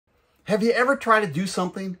Have you ever tried to do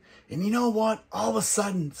something and you know what? All of a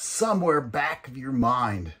sudden, somewhere back of your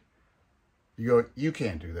mind, you go, you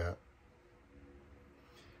can't do that.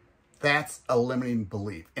 That's a limiting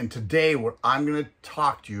belief. And today, what I'm going to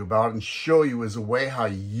talk to you about and show you is a way how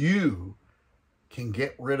you can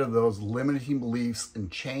get rid of those limiting beliefs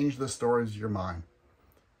and change the stories of your mind.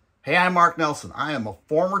 Hey, I'm Mark Nelson. I am a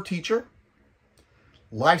former teacher,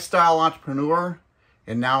 lifestyle entrepreneur,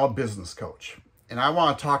 and now a business coach. And I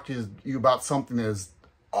want to talk to you about something that has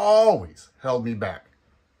always held me back.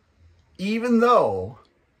 Even though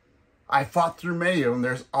I fought through many of them,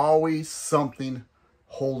 there's always something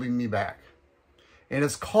holding me back. And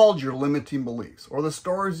it's called your limiting beliefs or the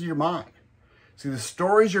stories of your mind. See, the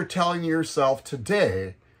stories you're telling yourself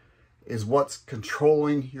today is what's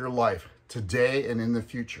controlling your life today and in the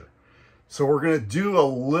future. So we're going to do a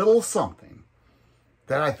little something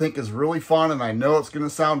that I think is really fun, and I know it's going to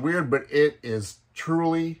sound weird, but it is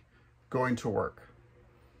truly going to work.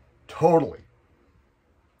 Totally.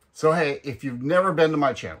 So hey, if you've never been to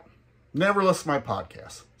my channel, never listened to my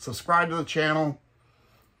podcast, subscribe to the channel,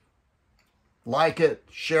 like it,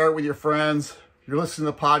 share it with your friends. If you're listening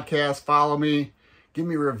to the podcast, follow me, give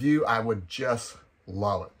me a review. I would just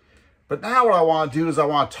love it. But now what I want to do is I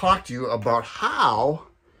want to talk to you about how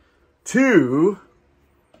to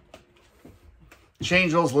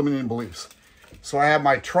change those limiting beliefs. So I have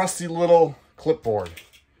my trusty little clipboard.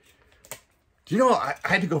 Do you know, I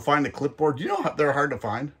had to go find a clipboard. Do you know how they're hard to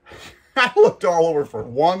find? I looked all over for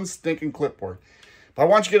one stinking clipboard. But I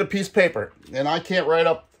want you to get a piece of paper, and I can't write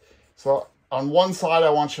up. So on one side,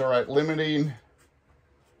 I want you to write limiting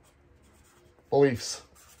beliefs.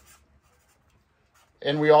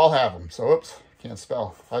 And we all have them. So, oops, can't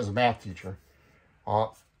spell. I was a math teacher.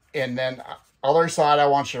 And then other side, I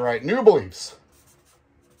want you to write new beliefs.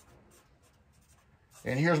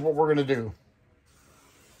 And here's what we're going to do.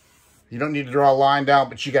 You don't need to draw a line down,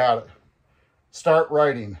 but you got it. Start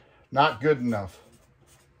writing. Not good enough.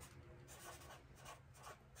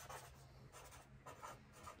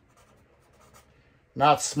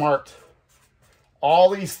 Not smart. All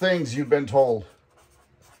these things you've been told.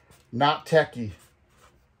 Not techie.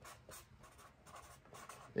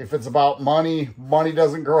 If it's about money, money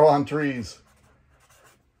doesn't grow on trees.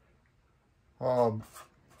 I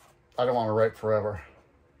don't want to write forever.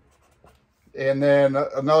 And then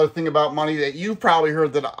another thing about money that you've probably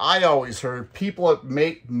heard that I always heard, people that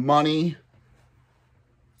make money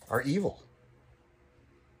are evil.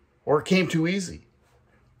 Or it came too easy.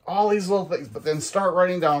 All these little things, but then start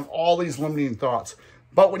writing down all these limiting thoughts.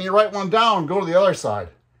 But when you write one down, go to the other side.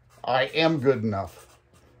 I am good enough.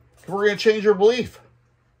 We're going to change your belief.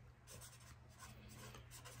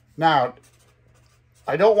 Now,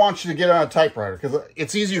 I don't want you to get on a typewriter because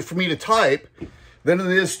it's easier for me to type than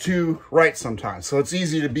it is to write sometimes. So it's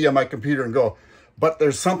easy to be on my computer and go. But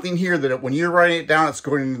there's something here that when you're writing it down, it's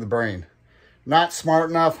going into the brain. Not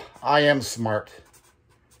smart enough. I am smart.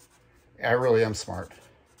 I really am smart.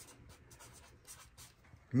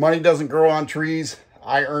 Money doesn't grow on trees.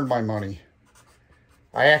 I earn my money.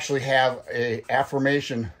 I actually have an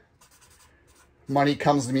affirmation. Money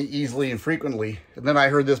comes to me easily and frequently. And then I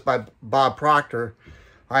heard this by Bob Proctor.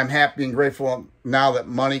 I'm happy and grateful now that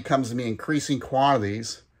money comes to me in increasing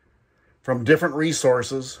quantities from different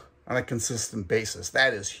resources on a consistent basis.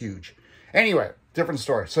 That is huge. Anyway, different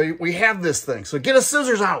story. So we have this thing. So get a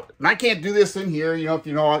scissors out. And I can't do this in here. You know, if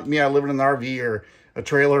you know me, I live in an RV or a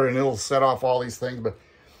trailer and it'll set off all these things.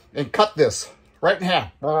 And cut this right in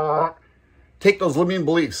half. Take those limiting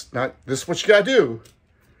beliefs. Now, this is what you got to do.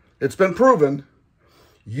 It's been proven.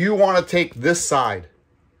 You want to take this side.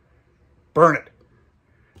 Burn it.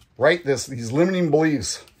 Write these limiting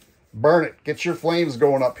beliefs. Burn it. Get your flames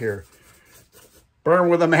going up here. Burn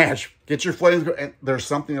with a match. Get your flames going. And there's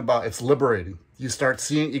something about it's liberating. You start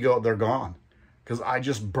seeing it, you go, they're gone. Because I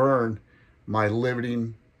just burned my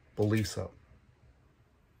limiting beliefs up.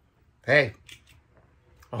 Hey,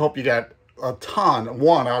 I hope you got a ton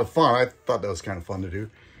out of fun. I thought that was kind of fun to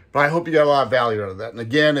do. But I hope you got a lot of value out of that. And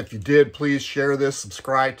again, if you did, please share this,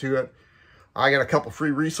 subscribe to it. I got a couple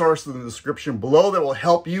free resources in the description below that will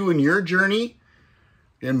help you in your journey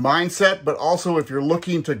in mindset. But also, if you're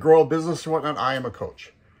looking to grow a business or whatnot, I am a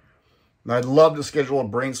coach. And I'd love to schedule a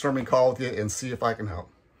brainstorming call with you and see if I can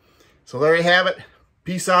help. So there you have it.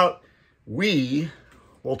 Peace out. We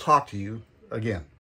will talk to you again.